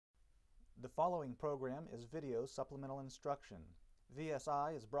The following program is video supplemental instruction.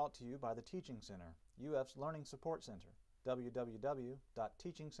 VSI is brought to you by the Teaching Center, UF's Learning Support Center,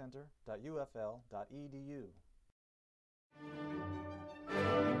 www.teachingcenter.ufl.edu.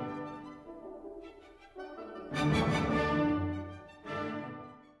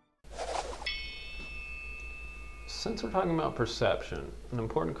 Since we're talking about perception, an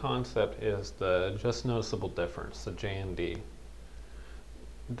important concept is the just noticeable difference, the JND.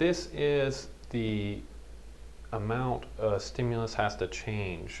 This is the amount a stimulus has to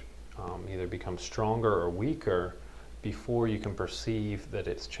change, either become stronger or weaker, before you can perceive that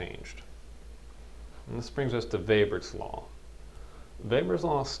it's changed. And this brings us to Weber's law. Weber's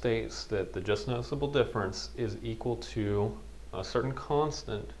law states that the just noticeable difference is equal to a certain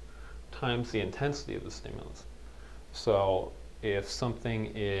constant times the intensity of the stimulus. So if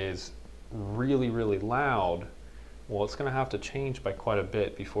something is really, really loud, well, it's going to have to change by quite a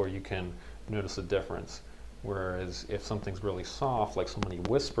bit before you can notice a difference. Whereas if something's really soft, like somebody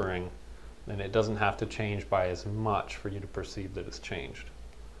whispering, then it doesn't have to change by as much for you to perceive that it's changed.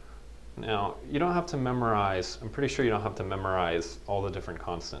 Now, you don't have to memorize, I'm pretty sure you don't have to memorize all the different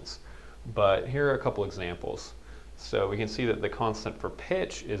constants, but here are a couple examples. So we can see that the constant for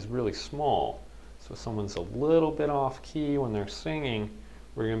pitch is really small. So if someone's a little bit off key when they're singing,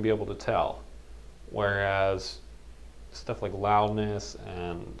 we're going to be able to tell. Whereas stuff like loudness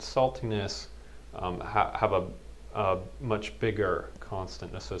and saltiness have a much bigger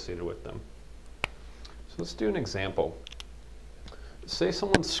constant associated with them. So let's do an example. Say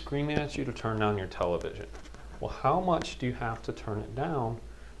someone's screaming at you to turn down your television. Well, how much do you have to turn it down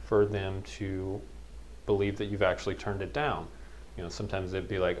for them to believe that you've actually turned it down? You know, sometimes it'd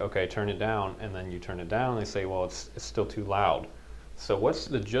be like, okay, turn it down, and then you turn it down, and they say, well, it's still too loud. So what's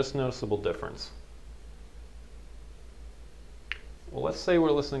the just noticeable difference? Well, let's say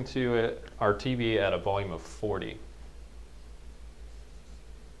we're listening to our TV at a volume of 40.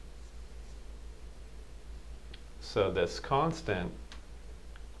 So this constant,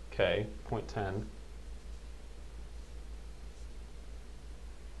 K, 0.10,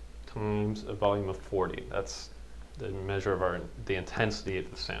 times a volume of 40. That's the measure of the intensity of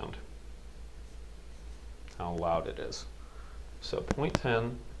the sound, how loud it is. So 0.10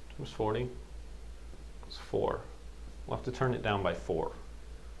 times 40 is 4. We'll have to turn it down by 4.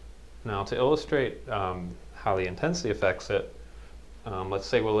 Now, to illustrate how the intensity affects it, let's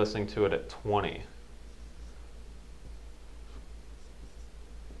say we're listening to it at 20.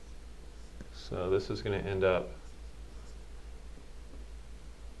 So this is going to end up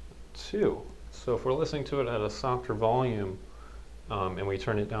 2. So if we're listening to it at a softer volume and we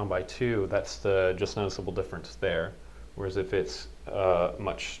turn it down by 2, that's the just noticeable difference there. Whereas if it's a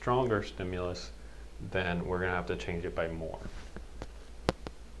much stronger stimulus, then we're going to have to change it by more.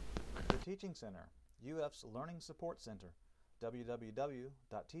 The Teaching Center, UF's Learning Support Center,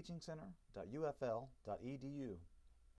 www.teachingcenter.ufl.edu.